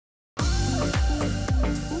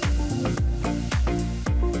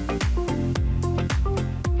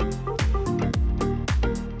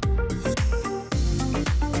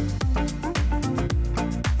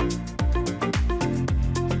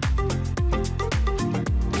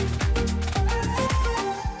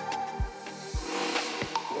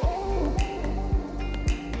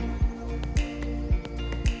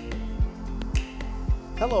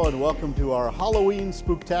Hello and welcome to our Halloween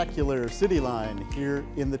Spooktacular Cityline here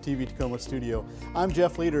in the TV Tacoma studio. I'm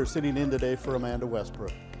Jeff Leader, sitting in today for Amanda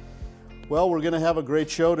Westbrook. Well, we're going to have a great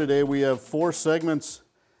show today. We have 4 segments,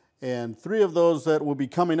 and 3 of those that will be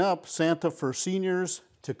coming up: Santa for Seniors,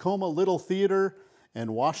 Tacoma Little Theater,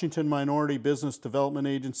 and Washington Minority Business Development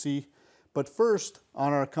Agency. But first,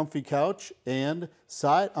 on our comfy couch and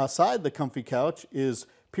aside the comfy couch is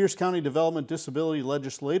Pierce County Development Disability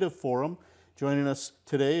Legislative Forum. Joining us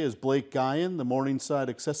today is Blake Guyan, the Morningside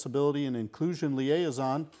Accessibility and Inclusion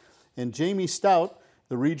Liaison, and Jamie Stout,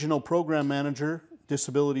 the Regional Program Manager,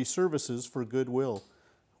 Disability Services for Goodwill.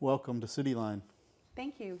 Welcome to Cityline.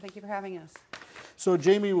 Thank you. Thank you for having us. So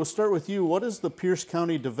Jamie, we'll start with you. What is the Pierce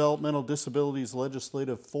County Developmental Disabilities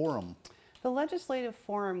Legislative Forum? The Legislative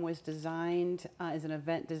Forum was designed as an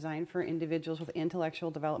event designed for individuals with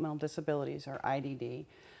intellectual developmental disabilities, or IDD,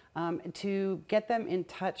 to get them in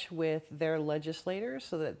touch with their legislators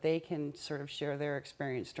so that they can sort of share their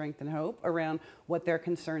experience, strength, and hope around what their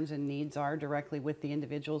concerns and needs are directly with the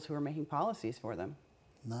individuals who are making policies for them.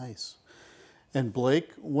 Nice. And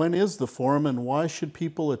Blake, when is the forum and why should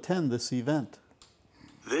people attend this event?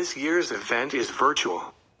 This year's event is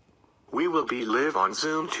virtual. We will be live on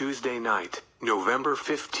Zoom Tuesday night, November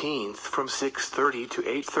 15th from 6:30 to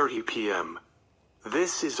 8:30 p.m.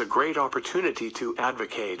 This is a great opportunity to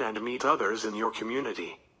advocate and meet others in your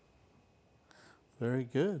community. Very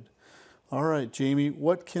good. All right, Jamie,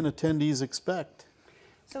 what can attendees expect?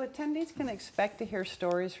 So attendees can expect to hear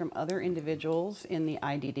stories from other individuals in the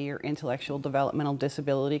IDD or intellectual developmental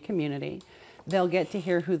disability community. They'll get to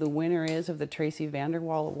hear who the winner is of the Tracy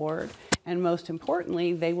Vanderwall Award, and most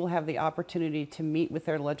importantly, they will have the opportunity to meet with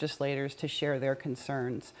their legislators to share their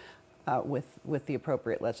concerns with the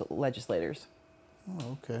appropriate legislators.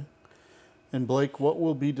 Oh, okay. And Blake, what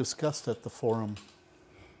will be discussed at the forum?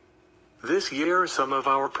 This year, some of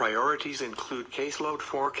our priorities include caseload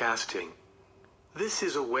forecasting. This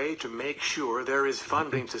is a way to make sure there is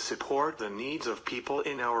funding to support the needs of people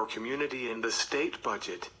in our community in the state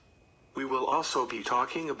budget. We will also be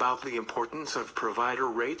talking about the importance of provider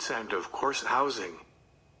rates and, of course, housing.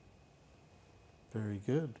 Very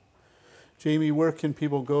good. Jamie, where can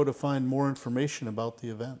people go to find more information about the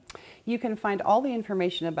event? You can find all the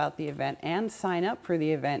information about the event and sign up for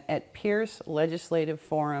the event at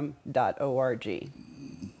piercelegislativeforum.org.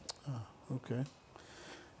 Okay.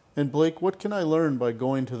 And Blake, what can I learn by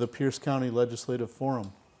going to the Pierce County Legislative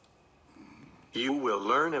Forum? You will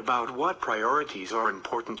learn about what priorities are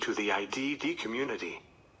important to the IDD community.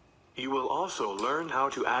 You will also learn how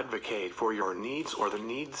to advocate for your needs or the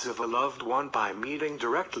needs of a loved one by meeting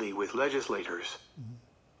directly with legislators.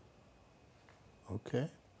 Okay.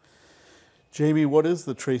 Jamie, what is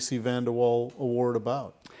the Tracy Vanderwall Award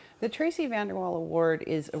about? The Tracy Vanderwall Award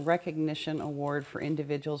is a recognition award for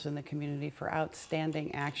individuals in the community for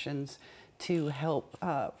outstanding actions to help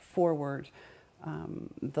forward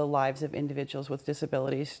the lives of individuals with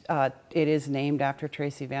disabilities. It is named after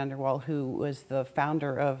Tracy Vanderwall, who was the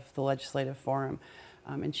founder of the Legislative Forum,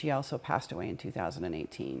 and she also passed away in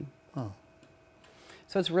 2018. Oh.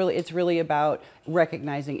 So it's really about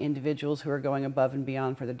recognizing individuals who are going above and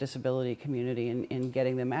beyond for the disability community and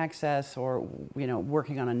getting them access, or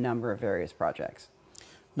working on a number of various projects.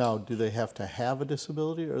 Now, do they have to have a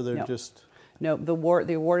disability, or they're just? No, the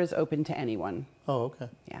award is open to anyone. Oh, okay.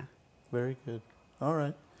 Yeah. Very good. All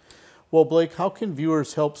right. Well, Blake, how can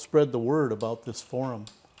viewers help spread the word about this forum?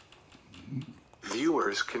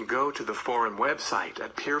 Viewers can go to the forum website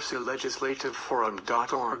at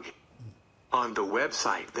piercelegislativeforum.org. On the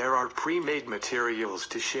website, there are pre-made materials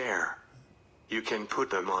to share. You can put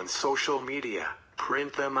them on social media,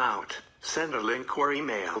 print them out, send a link, or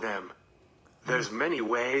email them. There's many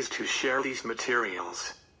ways to share these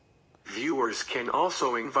materials. Viewers can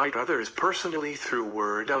also invite others personally through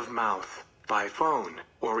word of mouth, by phone,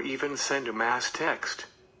 or even send a mass text.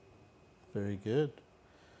 Very good.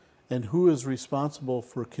 And who is responsible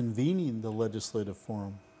for convening the Legislative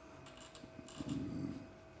Forum?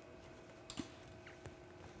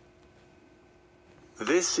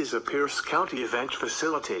 This is a Pierce County event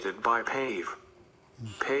facilitated by PAVE.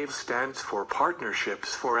 PAVE stands for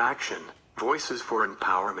Partnerships for Action, Voices for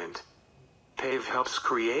Empowerment. PAVE helps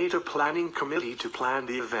create a planning committee to plan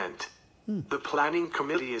the event. The planning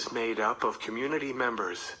committee is made up of community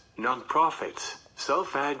members, nonprofits,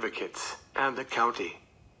 self-advocates, and the county.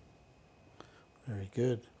 Very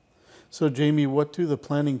good. So, Jamie, what do the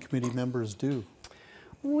planning committee members do?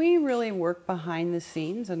 We really work behind the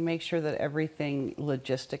scenes and make sure that everything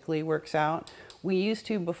logistically works out. We used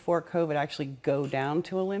to, before COVID, actually go down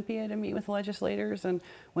to Olympia to meet with legislators. And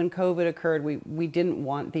when COVID occurred, we didn't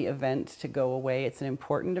want the event to go away. It's an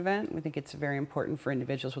important event. We think it's very important for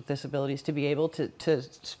individuals with disabilities to be able to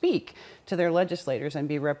speak to their legislators and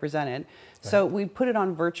be represented. Right. So we put it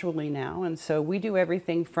on virtually now. And so we do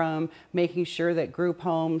everything from making sure that group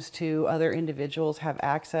homes to other individuals have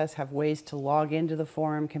access, have ways to log into the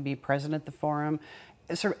forum, can be present at the forum.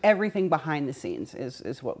 Sort of everything behind the scenes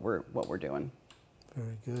is what we're doing.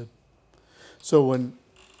 Very good. So when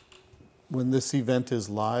this event is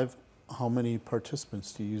live, how many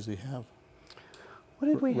participants do you usually have? What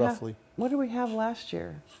did we roughly? What did we have last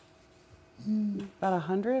year? About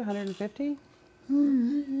 100, 150?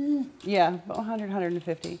 Yeah, about 100,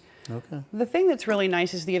 150. Okay. The thing that's really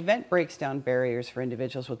nice is the event breaks down barriers for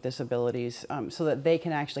individuals with disabilities so that they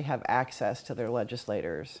can actually have access to their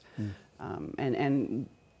legislators. And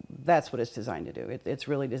that's what it's designed to do. It's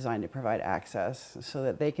really designed to provide access so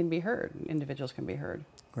that they can be heard, individuals can be heard.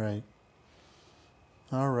 Right.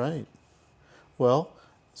 All right. Well,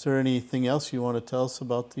 is there anything else you want to tell us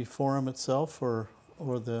about the forum itself or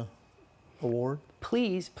the award?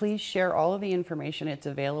 Please share all of the information. It's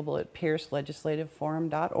available at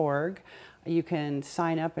piercelegislativeforum.org. You can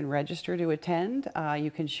sign up and register to attend. You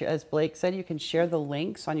can, as Blake said, you can share the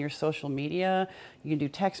links on your social media. You can do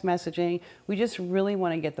text messaging. We just really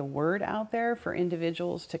want to get the word out there for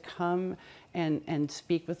individuals to come and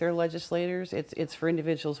speak with their legislators. It's for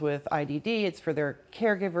individuals with IDD. It's for their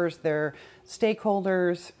caregivers, their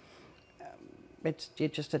stakeholders. It's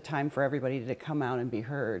just a time for everybody to come out and be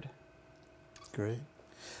heard. Great.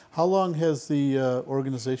 How long has the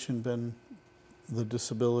organization been, the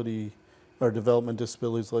Disability or Development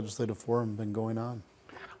Disabilities Legislative Forum, been going on?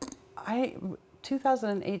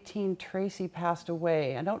 2018, Tracy passed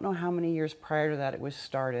away. I don't know how many years prior to that it was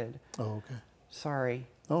started. Oh, okay. Sorry.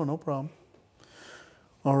 Oh, no problem.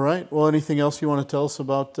 All right. Well, anything else you want to tell us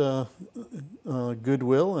about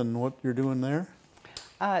Goodwill and what you're doing there?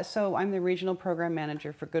 So I'm the Regional Program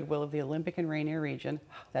Manager for Goodwill of the Olympic and Rainier region.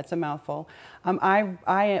 That's a mouthful.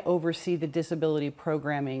 I oversee the disability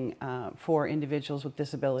programming for individuals with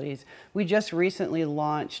disabilities. We just recently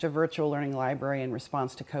launched a virtual learning library in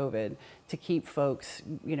response to COVID to keep folks,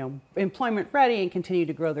 employment ready and continue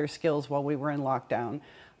to grow their skills while we were in lockdown.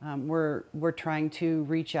 We're trying to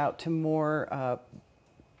reach out to more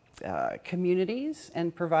communities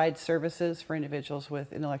and provide services for individuals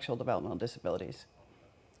with intellectual developmental disabilities.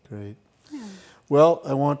 Great. Yeah. Well,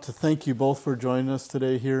 I want to thank you both for joining us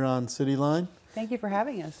today here on Cityline. Thank you for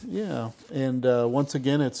having us. Yeah, and once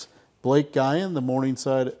again, it's Blake Guyan, the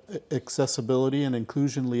Morningside Accessibility and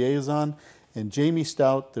Inclusion Liaison, and Jamie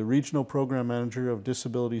Stout, the Regional Program Manager of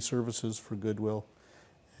Disability Services for Goodwill.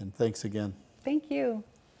 And thanks again. Thank you.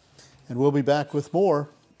 And we'll be back with more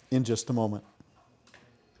in just a moment.